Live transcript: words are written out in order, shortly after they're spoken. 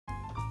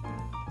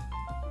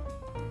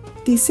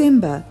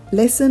December,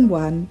 Lesson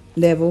 1,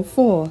 Level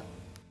 4.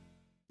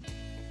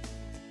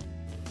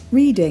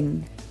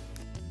 Reading.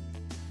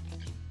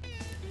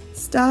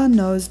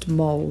 Star-nosed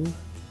mole.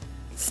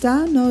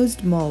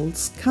 Star-nosed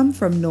moles come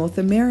from North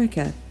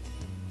America.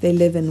 They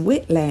live in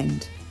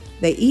wetland.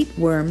 They eat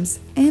worms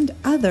and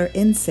other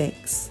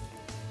insects.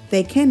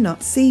 They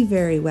cannot see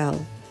very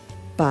well,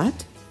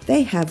 but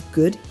they have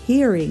good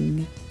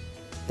hearing.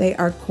 They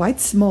are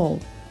quite small,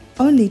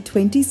 only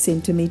 20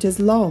 centimeters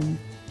long.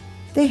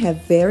 They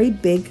have very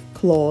big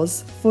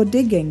claws for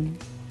digging.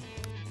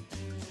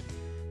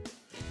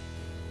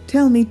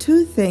 Tell me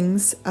 2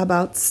 things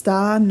about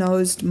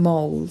star-nosed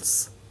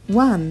moles.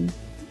 1.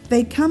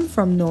 They come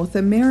from North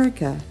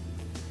America.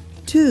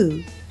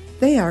 2.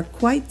 They are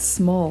quite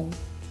small.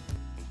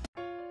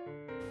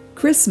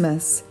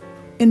 Christmas.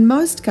 In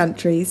most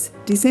countries,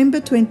 December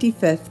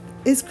 25th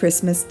is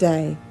Christmas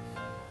Day.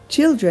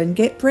 Children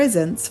get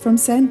presents from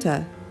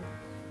Santa.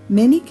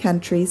 Many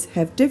countries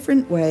have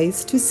different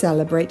ways to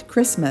celebrate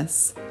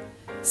Christmas.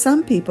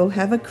 Some people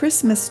have a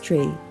Christmas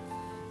tree.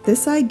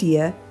 This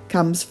idea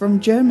comes from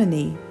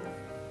Germany.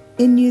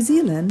 In New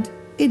Zealand,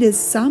 it is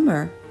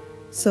summer,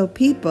 so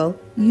people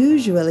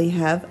usually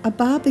have a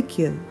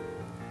barbecue.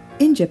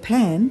 In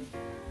Japan,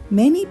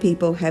 many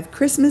people have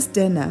Christmas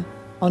dinner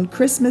on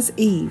Christmas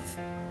Eve.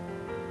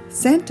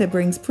 Santa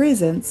brings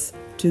presents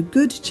to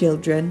good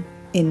children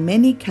in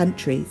many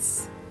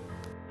countries.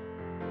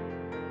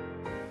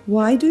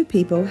 Why do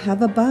people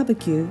have a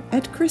barbecue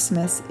at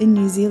Christmas in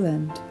New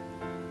Zealand?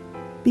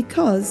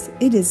 Because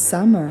it is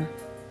summer.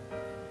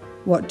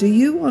 What do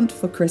you want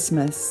for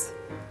Christmas?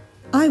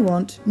 I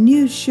want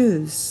new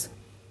shoes.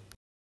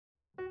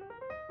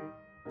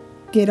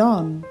 Get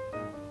on.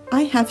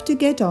 I have to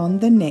get on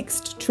the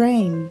next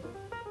train.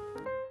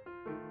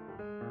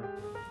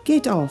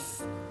 Get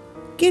off.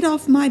 Get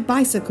off my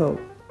bicycle.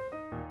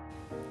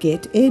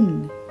 Get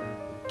in.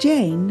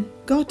 Jane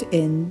got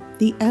in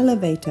the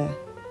elevator.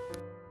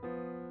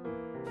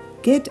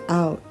 Get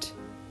out.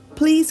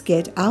 Please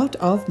get out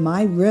of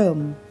my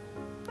room.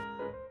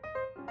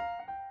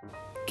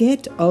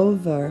 Get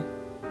over.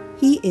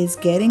 He is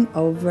getting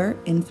over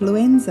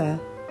influenza.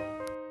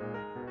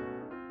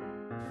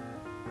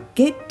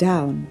 Get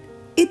down.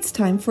 It's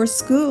time for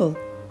school.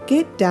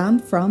 Get down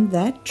from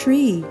that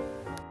tree.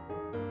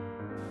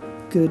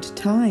 Good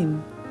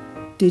time.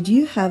 Did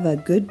you have a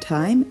good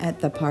time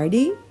at the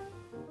party?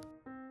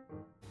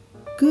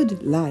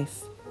 Good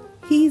life.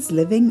 He's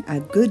living a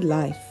good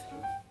life.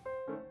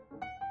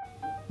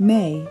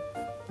 May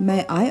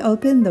I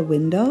open the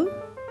window?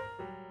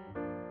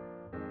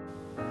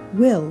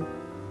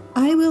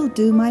 I will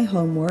do my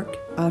homework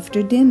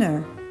after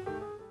dinner.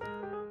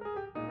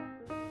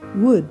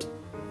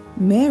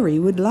 Mary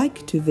would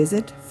like to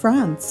visit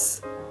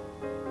France.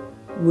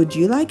 Would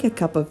you like a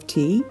cup of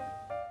tea?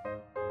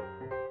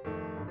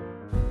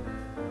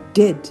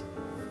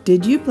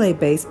 Did you play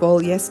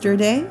baseball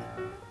yesterday?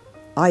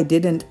 I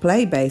didn't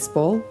play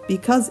baseball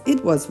because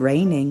it was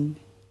raining.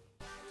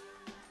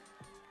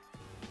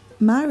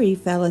 Mari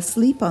fell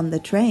asleep on the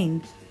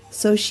train,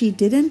 so she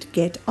didn't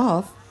get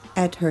off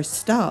at her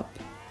stop.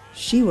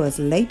 She was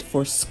late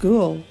for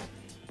school.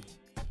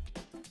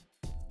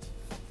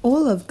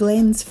 All of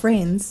Glenn's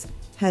friends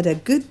had a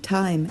good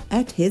time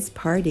at his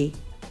party.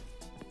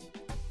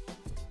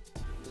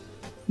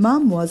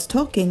 Mom was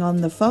talking on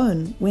the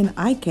phone when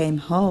I came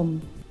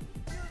home.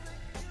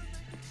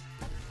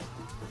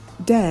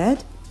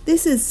 Dad,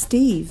 this is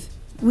Steve.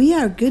 We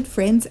are good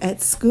friends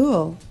at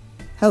school.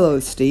 Hello,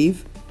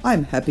 Steve.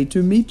 I'm happy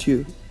to meet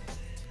you.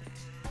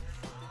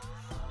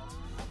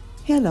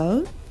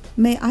 Hello,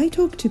 may I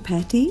talk to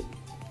Patty?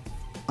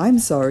 I'm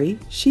sorry,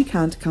 she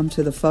can't come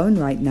to the phone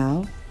right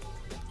now.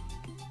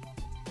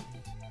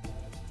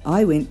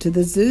 I went to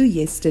the zoo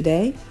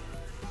yesterday.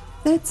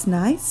 That's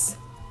nice.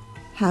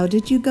 How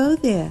did you go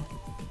there?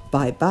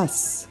 By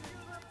bus.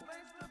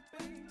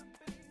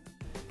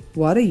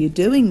 What are you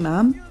doing,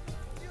 Mum?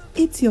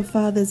 It's your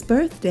father's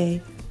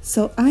birthday,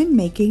 so I'm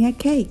making a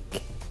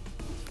cake.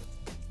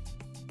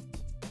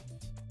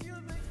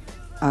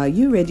 Are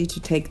you ready to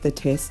take the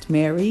test,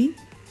 Mary?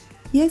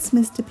 Yes,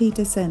 Mr.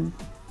 Peterson.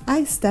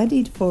 I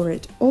studied for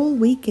it all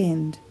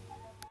weekend.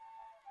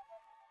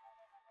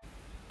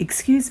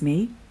 Excuse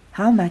me,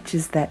 how much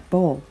is that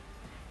ball?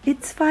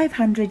 It's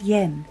 500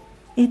 yen.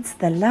 It's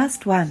the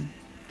last one.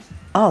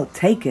 I'll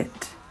take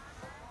it.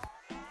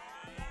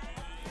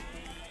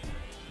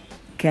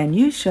 Can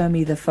you show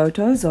me the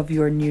photos of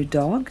your new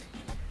dog?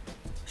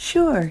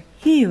 Sure,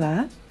 here you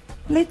are.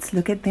 Let's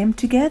look at them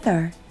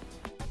together.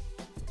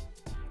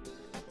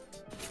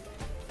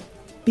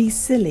 Be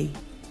silly,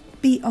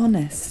 be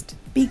honest,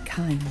 be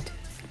kind.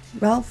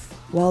 Ralph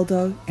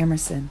Waldo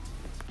Emerson.